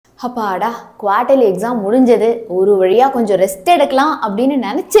அப்பாடா quarterly exam முடிஞ்சது, ஒரு வழியாக கொஞ்சம் ரெஸ்ட் எடுக்கலாம் அப்படின்னு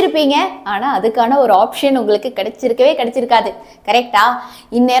நினச்சிருப்பீங்க. ஆனால் அதுக்கான ஒரு ஆப்ஷன் உங்களுக்கு கிடைச்சிருக்காது. கரெக்டா?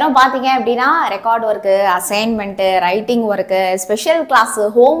 இந்நேரம் பார்த்தீங்க அப்படின்னா record work, assignment, writing work, special class,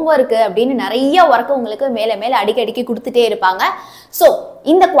 home work அப்படின்னு நிறைய ஒர்க்கு உங்களுக்கு மேலே மேலே அடிக்கடிக்கு கொடுத்துட்டே இருப்பாங்க. ஸோ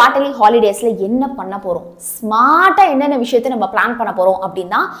இந்த குவார்டர்லி ஹாலிடேஸில் என்ன பண்ண போகிறோம், ஸ்மார்ட்டாக என்னென்ன விஷயத்தை நம்ம பிளான் பண்ண போகிறோம்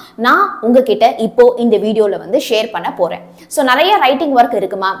அப்படின்னா நான் உங்ககிட்ட இப்போ இந்த வீடியோவில் வந்து ஷேர் பண்ண போகிறேன். ஸோ நிறைய ரைட்டிங் ஒர்க்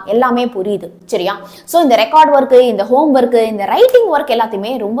இருக்குமா, எல்லாமே புரியுது சரியா? ஸோ இந்த ரெக்கார்ட் ஒர்க்கு, இந்த ஹோம் ஒர்க்கு, இந்த ரைட்டிங் ஒர்க்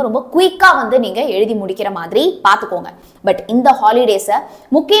எல்லாத்தையுமே ரொம்ப ரொம்ப குயிக்காக வந்து நீங்கள் எழுதி முடிக்கிற மாதிரி பார்த்துக்கோங்க. பட் இந்த ஹாலிடேஸை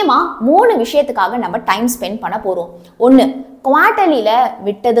முக்கியமாக 3 விஷயத்துக்காக நம்ம டைம் ஸ்பெண்ட் பண்ண போகிறோம். ஒன்று, குவார்டர்லியில்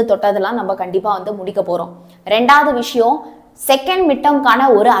விட்டது தொட்டதெல்லாம் நம்ம கண்டிப்பாக வந்து முடிக்க போகிறோம். 2வது விஷயம், செகண்ட் மிட்டம்கான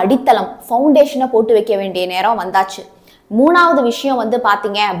ஒரு அடித்தளம், ஃபவுண்டேஷனை போட்டு வைக்க வேண்டிய நேரம் வந்தாச்சு. 3வது விஷயம் வந்து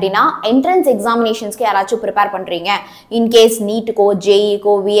பார்த்தீங்க அப்படின்னா என்ட்ரன்ஸ் எக்ஸாமினேஷன்ஸ்க்கு யாராச்சும் ப்ரிப்பேர் பண்ணுறீங்க, in case நீட்டுக்கோ,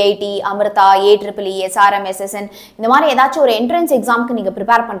 ஜேஇக்கோ, VIT, Amrita, 𝒎𝒑𝒂𝒏𝒕𝒖, SRM, SSN இந்த மாதிரி ஏதாச்சும் ஒரு என்ட்ரன்ஸ் எக்ஸாமுக்கு நீங்கள்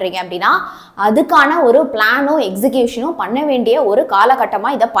ப்ரிப்பேர் பண்ணுறீங்க அப்படின்னா அதுக்கான ஒரு பிளானும் எக்ஸிக்யூஷனும் பண்ண வேண்டிய ஒரு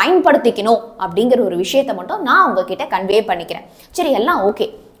காலகட்டமாக இதை பயன்படுத்திக்கணும் அப்படிங்கிற ஒரு விஷயத்தை மட்டும் நான் உங்ககிட்ட கன்வே பண்ணிக்கிறேன். சரி, எல்லாம் ஓகே.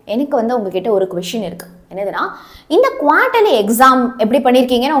 எனக்கு வந்து உங்ககிட்ட ஒரு கொஷின் இருக்கு. என்னதுன்னா, இந்த குவார்டர்லி எக்ஸாம் எப்படி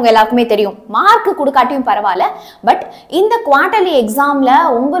பண்ணியிருக்கீங்கன்னு உங்க எல்லாருக்குமே தெரியும். மார்க் கொடுக்காட்டியும் பரவாயில்ல, பட் இந்த குவார்டர்லி எக்ஸாம்ல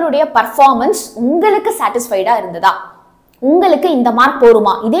உங்களுடைய பர்ஃபார்மன்ஸ் உங்களுக்கு சாட்டிஸ்ஃபைடா இருந்ததா? உங்களுக்கு இந்த மார்க்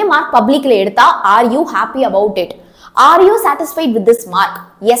போருமா? இதே மார்க் பப்ளிக்ல எடுத்தா are you happy about it? Are you satisfied with this mark?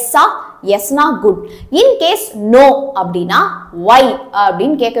 எஸ்ஸா? எஸ்னா good. In case no அப்படின்னா வை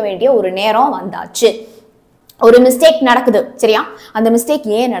அப்படின்னு கேட்க வேண்டிய ஒரு நேரம் வந்தாச்சு. ஒரு மிஸ்டேக் நடக்குது சரியா? அந்த மிஸ்டேக்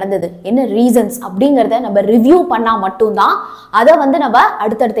ஏன் நடந்தது, என்ன ரீசன்ஸ் அப்படிங்கிறத நம்ம ரிவ்யூ பண்ணா மட்டும்தான் அதை வந்து நம்ம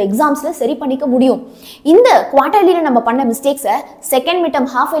அடுத்தடுத்த எக்ஸாம்ஸ்ல சரி பண்ணிக்க முடியும். இந்த குவார்டர்லியில நம்ம பண்ண மிஸ்டேக்ஸை செகண்ட் மிட்டம்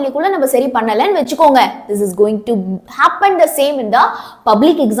ஹாஃப் இயர்லிக்குள்ள நம்ம சரி பண்ணலன்னு வச்சுக்கோங்க, this is going to happen the same in the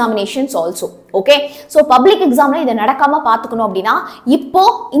public examinations also. Okay, so public எக்ஸாம்ல இதை நடக்காம பார்த்துக்கணும் அப்படின்னா இப்போ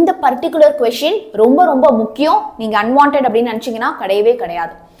இந்த பர்டிகுலர் கொஸ்டின் ரொம்ப ரொம்ப முக்கியம். நீங்க அன்வான்டட் அப்படின்னு நினைச்சீங்கன்னா கிடையவே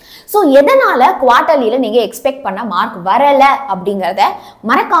கிடையாது. ஸோ எதனால குவார்டர்லியில நீங்க எக்ஸ்பெக்ட் பண்ண மார்க் வரல அப்படிங்கிறத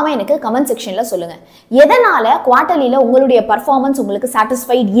மறக்காம எனக்கு கமெண்ட் செக்ஷன்ல சொல்லுங்க. எதனால குவார்டர்லியில உங்களுடைய பர்ஃபார்மன்ஸ் உங்களுக்கு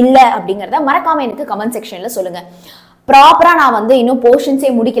சாட்டிஸ்ஃபைட் இல்லை அப்படிங்கிறத மறக்காம எனக்கு கமெண்ட் செக்ஷன்ல சொல்லுங்க. ப்ராப்பரா நான் வந்து இன்னும் போர்ஷன்ஸே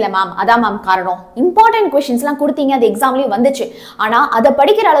முடிக்கல மேம், அதான் மேம் காரணம். இம்பார்ட்டன்ட் கொஸ்டின்ஸ்லாம் கொடுத்தீங்க, அது எக்ஸாம்லயும் வந்துச்சு, ஆனா அதை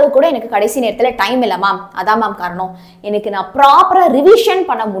படிக்கிற அளவு கூட எனக்கு கடைசி நேரத்தில் டைம் இல்லை மேம், அதான் மேம் காரணம். எனக்கு நான் ப்ராப்பரா ரிவிஷன்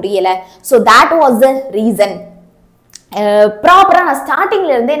பண்ண முடியல. So that was the reason. ப்ராப்பராக நான்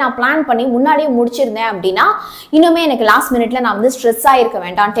ஸ்டார்டிங்ல இருந்தே நான் பிளான் பண்ணி முன்னாடியே முடிச்சிருந்தேன் அப்படின்னா இன்னுமே எனக்கு லாஸ்ட் மினிட்ல நான் வந்து ஸ்ட்ரெஸ் ஆகிருக்க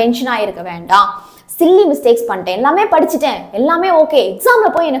வேண்டாம், டென்ஷன் ஆகிருக்க வேண்டாம். சில்லி மிஸ்டேக்ஸ் பண்ணிட்டேன், எல்லாமே படிச்சுட்டேன், எல்லாமே ஓகே, எக்ஸாம்ல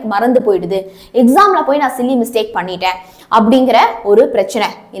போய் எனக்கு மறந்து போயிடுது, எக்ஸாம்ல போய் நான் சில்லி மிஸ்டேக் பண்ணிட்டேன் அப்படிங்கிற ஒரு பிரச்சனை.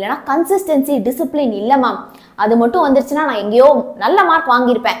 இல்லைனா கன்சிஸ்டன்சி, டிசிப்ளின் இல்லை மேம், அது மட்டும் வந்துருச்சுன்னா நான் எங்கேயோ நல்ல மார்க்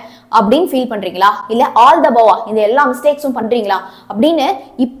வாங்கியிருப்பேன் அப்படின்னு ஃபீல் பண்றீங்களா? இல்ல ஆல் த பவா இந்த எல்லா மிஸ்டேக்ஸும் பண்றீங்களா அப்படின்னு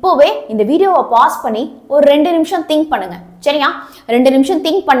இப்போவே இந்த வீடியோவை பாஸ் பண்ணி ஒரு 2 நிமிஷம் திங்க் பண்ணுங்க சரியா? 2 நிமிஷம்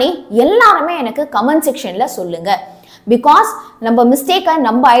திங்க் பண்ணி எல்லாருமே எனக்கு கமெண்ட் செக்ஷன்ல சொல்லுங்க. பிகாஸ் நம்ம மிஸ்டேக்கை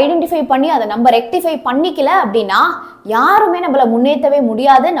நம்ம ஐடென்டிஃபை பண்ணி அதை நம்ம ரெக்டிஃபை பண்ணிக்கல அப்படின்னா யாருமே நம்மள முன்னேற்றவே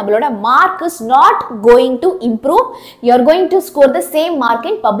முடியாது. நம்மளோட mark is not going to improve. You are going to score the same mark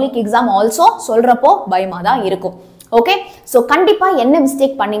in public exam also. சொல்றப்போ பயமா தான் இருக்கும். ஓகே, ஸோ கண்டிப்பா என்ன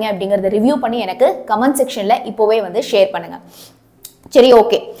மிஸ்டேக் பண்ணீங்க அப்படிங்கறத ரிவ்யூ பண்ணி எனக்கு கமெண்ட் செக்ஷன்ல இப்போவே வந்து ஷேர் பண்ணுங்க. சரி,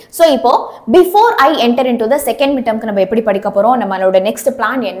 ஓகே. ஸோ இப்போ before I enter in to the second மிட்டம்க்கு நம்ம எப்படி படிக்க போறோம், நம்மளோட நெக்ஸ்ட்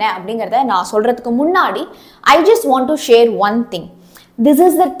பிளான் என்ன அப்படிங்கிறத நான் சொல்றதுக்கு முன்னாடி I just want to share one thing. This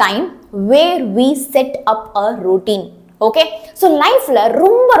is the time where we set up a routine. Okay, so லைஃப்ல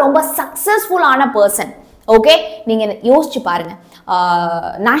ரொம்ப ரொம்ப சக்சஸ்ஃபுல்லான பர்சன், ஓகே, நீங்க யோசிச்சு பாருங்க.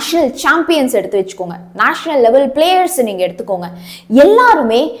 நேஷனல் சாம்பியன்ஸ் எடுத்து வச்சுக்கோங்க, நேஷனல் லெவல் பிளேயர்ஸ் நீங்க எடுத்துக்கோங்க.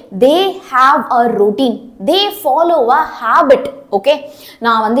 எல்லாருமே they have a routine, they follow a habit. Okay,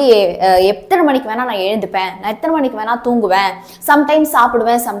 நான் வந்து எத்தனை மணிக்கு வேணா நான் எழுந்துப்பேன், நான் எத்தனை மணிக்கு வேணா தூங்குவேன், சம்டைம்ஸ்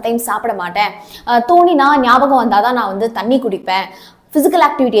சாப்பிடுவேன், சம்டைம்ஸ் சாப்பிட மாட்டேன், தோணினா ஞாபகம் வந்தாதான் நான் வந்து தண்ணி குடிப்பேன், பிசிக்கல்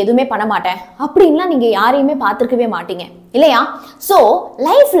ஆக்டிவிட்டி எதுவுமே பண்ண மாட்டேன் அப்படின்லாம் நீங்க யாரையுமே பார்த்துருக்கவே மாட்டீங்க இல்லையா? ஸோ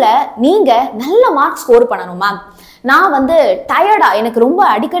லைஃப்ல நீங்க நல்ல மார்க் ஸ்கோர் பண்ணணும் மேம். நான் வந்து டயர்டா, எனக்கு ரொம்ப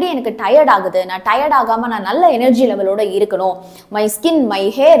அடிக்கடி எனக்கு டயர்ட் ஆகுது, நான் டயர்ட் ஆகாம நான் நல்ல எனர்ஜி லெவலோட இருக்கணும், my skin, my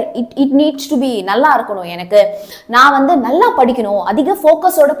hair, it needs to be நல்லா இருக்கணும், எனக்கு நான் வந்து நல்லா படிக்கணும், அதிக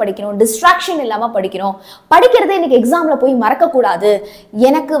ஃபோக்கஸோட படிக்கணும், டிஸ்ட்ராக்ஷன் இல்லாம படிக்கணும், படிக்கிறதே எனக்கு எக்ஸாம்ல போய் மறக்கக்கூடாது,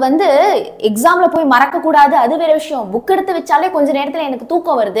 எனக்கு வந்து எக்ஸாம்ல போய் மறக்கக்கூடாது, அது வேற விஷயம், புக் எடுத்து வச்சாலே கொஞ்ச நேரத்துல எனக்கு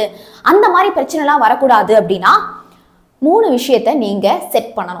தூக்கம் வருது, அந்த மாதிரி பிரச்சனைலாம் வரக்கூடாது அப்படின்னா 3 விஷயத்தை நீங்க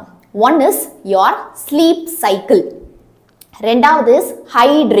செட் பண்ணணும். One is your sleep cycle. ரெண்டாவது is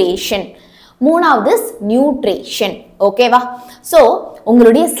hydration. மூணாவது is nutrition. ஓகேவா? ஸோ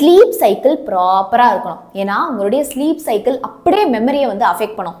உங்களுடைய ஸ்லீப் சைக்கிள் ப்ராப்பராக இருக்கணும். ஏன்னா உங்களுடைய ஸ்லீப் சைக்கிள் அப்படியே மெமரியை வந்து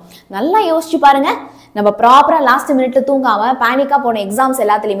அஃபெக்ட் பண்ணும். நல்லா யோசிச்சு பாருங்க. நம்ம ப்ராப்பராக லாஸ்ட் மினிட்ல தூங்காமல் பேனிக்காக போன எக்ஸாம்ஸ்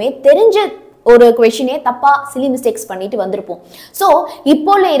எல்லாத்துலேயுமே தெரிஞ்ச ஒரு கொஷினே தப்பா சிலி மிஸ்டேக்ஸ் பண்ணிட்டு வந்திருப்போம். ஸோ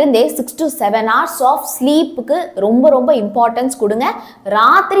இப்போல இருந்தே 6 to 7 hours ஆஃப் ஸ்லீப்புக்கு ரொம்ப ரொம்ப இம்பார்ட்டன்ஸ் கொடுங்க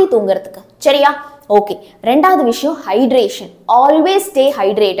ராத்திரி தூங்குறதுக்கு. சரியா? ஓகே. ரெண்டாவது விஷயம் ஹைட்ரேஷன். Always stay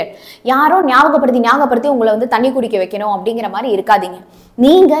hydrated. யாரோ ஞாபகப்படுத்தி உங்களை வந்து தண்ணி குடிக்க வைக்கணும் அப்படிங்கிற மாதிரி இருக்காதீங்க.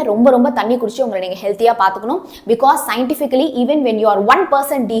 நீங்க ரொம்ப ரொம்ப தண்ணி குடிச்சு உங்களை நீங்க ஹெல்த்தியா பாத்துக்கணும். Because scientifically even when you are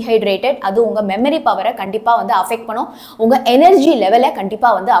 1% dehydrated அது உங்க மெமரி பவரை கண்டிப்பா வந்து அஃபெக்ட் பண்ணும். உங்க எனர்ஜி லெவலை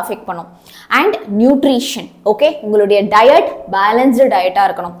கண்டிப்பா வந்து அஃபெக்ட் பண்ணும். And nutrition. ஓகே, உங்களுடைய டயட் பேலன்ஸ்டு டயட்டா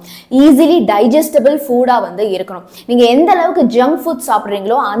இருக்கணும். ஈஸிலி டைஜஸ்டபிள் ஃபுட்டா வந்து இருக்கணும். நீங்க எந்த அளவுக்கு ஜங்க் ஃபுட்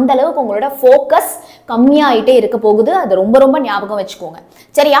சாப்பிட்றீங்களோ அந்த அளவுக்கு உங்களோட ஃபோக்கஸ் கம்மியாயிட்டே இருக்க போகுது. அது ரொம்ப ரொம்ப ஞாபகம் வச்சுக்கோங்க.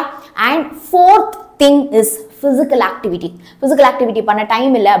 சரியா? And fourth thing is physical activity. Physical activity பண்ண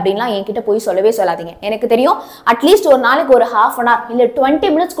டைம் இல்லை அப்படின்லாம் என்கிட்ட போய் சொல்லவே சொல்லாதீங்க. எனக்கு தெரியும் அட்லீஸ்ட் ஒரு நாளைக்கு ஒரு ½ an hour இல்லை 20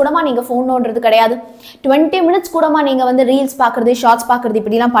 minutes கூடமா நீங்க ஃபோன் நோண்டுறது கிடையாது. 20 minutes கூடமா நீங்க வந்து ரீல்ஸ் பார்க்கறது, ஷார்ட்ஸ் பார்க்கறது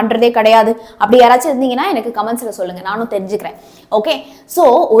இப்படிலாம் பண்றதே கிடையாது. அப்படி யாராச்சும் இருந்தீங்கன்னா எனக்கு கமெண்ட்ஸ்ல சொல்லுங்க, நானும் தெரிஞ்சுக்கிறேன். ஓகே, ஸோ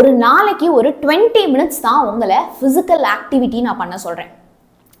ஒரு நாளைக்கு ஒரு 20 minutes தான் உங்களை பிசிக்கல் ஆக்டிவிட்டி நான் பண்ண சொல்றேன்.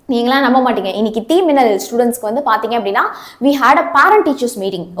 நீங்களாம் நம்ப மாட்டீங்க. இன்னைக்கு தீமினல் ஸ்டூடெண்ட்ஸ்க்கு வந்து பாத்தீங்க அப்படின்னா we had a parent teachers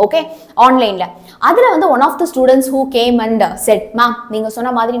meeting. Okay, ஆன்லைன்ல. அதுல வந்து one of the students who came and said, ma'am நீங்க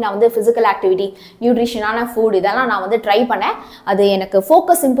சொன்ன மாதிரி நான் வந்து பிசிக்கல் ஆக்டிவிட்டி, நியூட்ரிஷனான ஃபுட் இதெல்லாம் நான் வந்து ட்ரை பண்ணேன். அது எனக்கு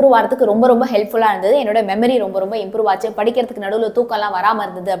ஃபோக்கஸ் இம்ப்ரூவ் ஆகிறதுக்கு ரொம்ப ரொம்ப ஹெல்ப்ஃபுல்லா இருந்தது. என்னோட மெமரி ரொம்ப ரொம்ப இம்ப்ரூவ் ஆச்சு. படிக்கிறதுக்கு நடுவில் தூக்கம்லாம் வராம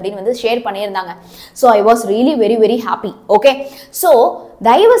இருந்தது அப்படின்னு வந்து ஷேர் பண்ணியிருந்தாங்க. So I was really very very happy. Okay, so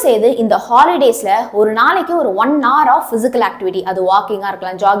தயவு செய்து இந்த ஹாலிடேஸ்ல ஒரு நாளைக்கு ஒரு 1 hour ஆஃப் பிசிக்கல் ஆக்டிவிட்டி, அது வாக்கிங்கா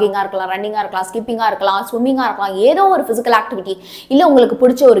இருக்கலாம், ஜாகிங்கா இருக்கலாம், ரன்னிங்கா இருக்கலாம், ஸ்கிப்பிங்கா இருக்கலாம், ஸ்விம்மிங்கா இருக்கலாம், ஏதோ ஒரு பிசிக்கல் ஆக்டிவிட்டி, இல்ல உங்களுக்கு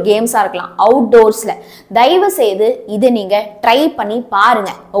பிடிச்ச ஒரு கேம்ஸா இருக்கலாம் அவுட்டோர்ஸ்ல, தயவு செய்து இதை நீங்க ட்ரை பண்ணி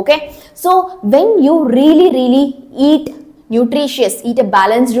பாருங்க. Okay, so when you really eat nutritious, eat a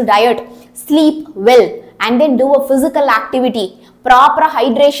balanced diet, sleep well and then do a physical activity, ப்ராப்பரா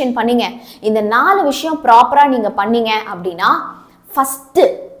ஹைட்ரேஷன் பண்ணீங்க, இந்த 4 விஷயம் ப்ராப்பரா நீங்க பண்ணீங்க அப்படின்னா ஃபர்ஸ்ட்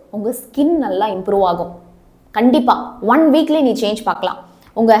உங்க ஸ்கின் நல்லா இம்ப்ரூவ் ஆகும். கண்டிப்பா 1 weekல நீ சேஞ்ச் பார்க்கலாம்.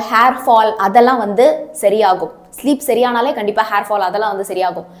 உங்க ஹேர் ஃபால் அதெல்லாம் வந்து சரியாகும். ஸ்லீப் சரியானாலே கண்டிப்பா ஹேர் ஃபால் அதெல்லாம் வந்து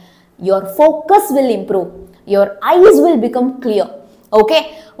சரியாகும். your focus will improve, your eyes will become clear. Okay,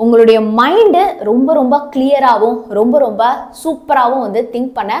 உங்களுடைய மைண்டு ரொம்ப ரொம்ப கிளியராகவும் ரொம்ப ரொம்ப சூப்பராகவும் வந்து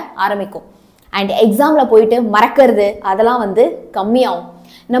திங்க் பண்ண ஆரம்பிக்கும். அண்ட் எக்ஸாம்ல போயிட்டு மறக்கிறது அதெல்லாம் வந்து கம்மியாகும்.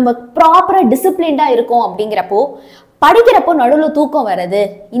 நம்ம ப்ராப்பரா டிசிப்ளின்டா இருக்கோம் அப்படிங்கிறப்போ படிக்கிறப்போ நடுவில் தூக்கம் வர்றது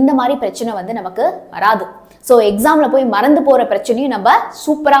இந்த மாதிரி பிரச்சனை வந்து நமக்கு வராது. ஸோ எக்ஸாம்ல போய் மறந்து போற பிரச்சனையும் நம்ம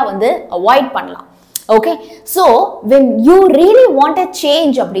சூப்பரா வந்து அவாய்ட் பண்ணலாம். Okay, so when you really want a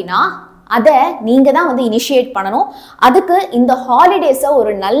change அப்படின்னா அதை நீங்க தான் வந்து இனிஷியேட் பண்ணணும். அதுக்கு இந்த ஹாலிடேஸை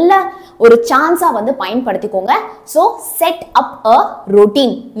ஒரு நல்ல ஒரு சான்ஸா வந்து பயன்படுத்திக்கோங்க. ஸோ செட் அப் அ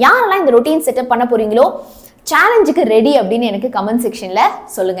ரொட்டீன். யாரெல்லாம் இந்த ரொட்டீன் செட்டப் பண்ண போறீங்களோ சேலஞ்சுக்கு ரெடி அப்படின்னு எனக்கு கமெண்ட் செக்ஷன்ல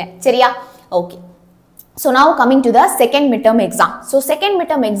சொல்லுங்க. சரியா? Okay, so now coming to the second midterm exam. So second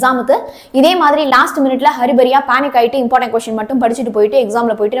midterm examக்கு இதே மாதிரி லாஸ்ட் மினிட்ல ஹரிபரியா பேனிக் ஆயிட்டு இம்பார்ட்டன்ட் क्वेश्चन மட்டும் படிச்சுட்டு போயிட்டு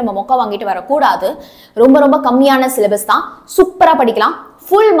எக்ஸாம்ல போயிட்டு நம்ம மொக்க வாங்கிட்டு வரக்கூடாது. ரொம்ப ரொம்ப கம்மியான சிலபஸ் தான், சூப்பரா படிக்கலாம்,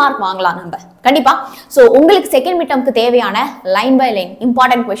 ஃபுல் மார்க் வாங்கலாம் நம்ம கண்டிப்பா. ஸோ உங்களுக்கு செகண்ட் மிட்டம்க்கு தேவையான line by line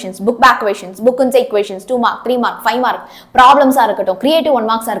important questions, book back questions, book inside questions, 2 mark 3 mark 5 mark ப்ராப்ளம்ஸா இருக்கட்டும், கிரியேட்டிவ் 1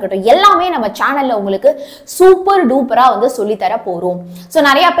 marks இருக்கட்டும், எல்லாமே நம்ம சேனல்ல உங்களுக்கு சூப்பர் டூப்பரா வந்து சொல்லி தர போறோம். ஸோ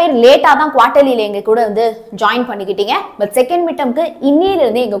நிறைய பேர் லேட்டா தான் குவார்டர்லியில எங்க கூட வந்து ஜாயின் பண்ணிக்கிட்டீங்க. பட் செகண்ட் மிட்டம்க்கு இன்னையில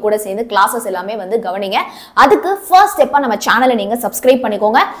இருந்து எங்க கூட சேர்ந்து கிளாஸஸ் எல்லாமே வந்து கவனிங்க. அதுக்கு ஃபர்ஸ்ட் ஸ்டெப்பா நம்ம சேனலை நீங்க சப்ஸ்கிரைப்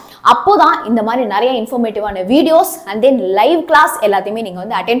பண்ணிக்கோங்க. அப்போதான் இந்த மாதிரி நிறைய இன்ஃபர்மேட்டிவான videos and then live class எல்லாத்தையுமே நீங்க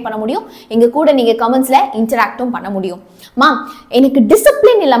வந்து அட்டென்ட் பண்ண முடியும். எங்க கூட நீங்க கமெண்ட்ஸ்ல இன்டராக்டும் பண்ண முடியும். மேம் எனக்கு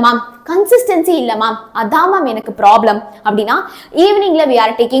டிசிப்ளின் இல்ல மேம், கன்சிஸ்டன்சி இல்ல மேம், அதான் மேம் எனக்கு ப்ராப்ளம் அப்படின்னா ஈவினிங்ல we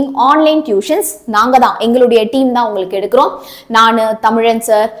are taking online tuitions. நாங்க தான், எங்களுடைய டீம் தான் உங்களுக்கு எடுக்கிறோம். நான், தமிழன்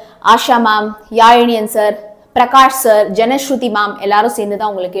sir, Asha ma'am, Yazhiniyan sir, Prakash sir, ஜனஸ்ருதி ma'am எல்லாரும் சேர்ந்து தான்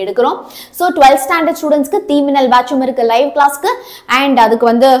உங்களுக்கு எடுக்கிறோம். ஸோ 12th standard ஸ்டூடெண்ட்ஸ்க்கு தீமினல் பேட்சும் இருக்கு லைவ் கிளாஸ்க்கு. அண்ட் அதுக்கு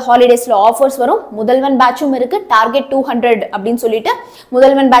வந்து ஹாலிடேஸ்ல ஆஃபர்ஸ் வரும். முதல்வன் பேட்சும் இருக்கு, டார்கெட் 200 அப்படின்னு சொல்லிட்டு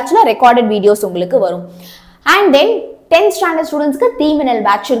முதல்வன் பேட்ச்ல ரெக்கார்டட் வீடியோஸ் உங்களுக்கு வரும். அண்ட் தென் 10th standard ஸ்டூடெண்ட்ஸ்க்கு தீமினல்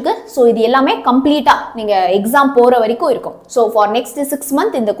பேட்ச் இருக்கு. ஸோ இது எல்லாமே கம்ப்ளீட்டா நீங்க எக்ஸாம் போற வரைக்கும் இருக்கும். ஸோ ஃபார் நெக்ஸ்ட் 6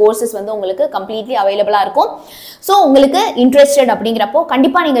 months இந்த கோர்சஸ் வந்து உங்களுக்கு கம்ப்ளீட்லி அவைலபிளா இருக்கும். ஸோ உங்களுக்கு இன்ட்ரெஸ்டட் அப்படிங்கிறப்போ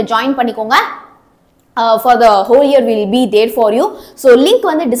கண்டிப்பா நீங்க ஜாயின் பண்ணிக்கோங்க. for the whole year will be there for you. So link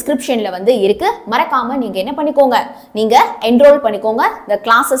வந்து descriptionல வந்து இருக்கு. மறக்காம நீங்க என்ன பண்ணிக்கோங்க, நீங்க enroll பண்ணிக்கோங்க. The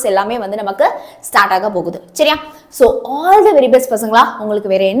classes எல்லாமே வந்து நமக்கு ஸ்டார்ட் ஆக போகுது. சரியா? So all the very best பசங்களா. உங்களுக்கு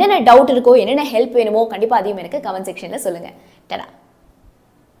வேற என்னென்ன டவுட் இருக்கோ, என்னென்ன ஹெல்ப் வேணுமோ கண்டிப்பா அதையும் எனக்கு கமெண்ட் செக்ஷன்ல சொல்லுங்க. டடா.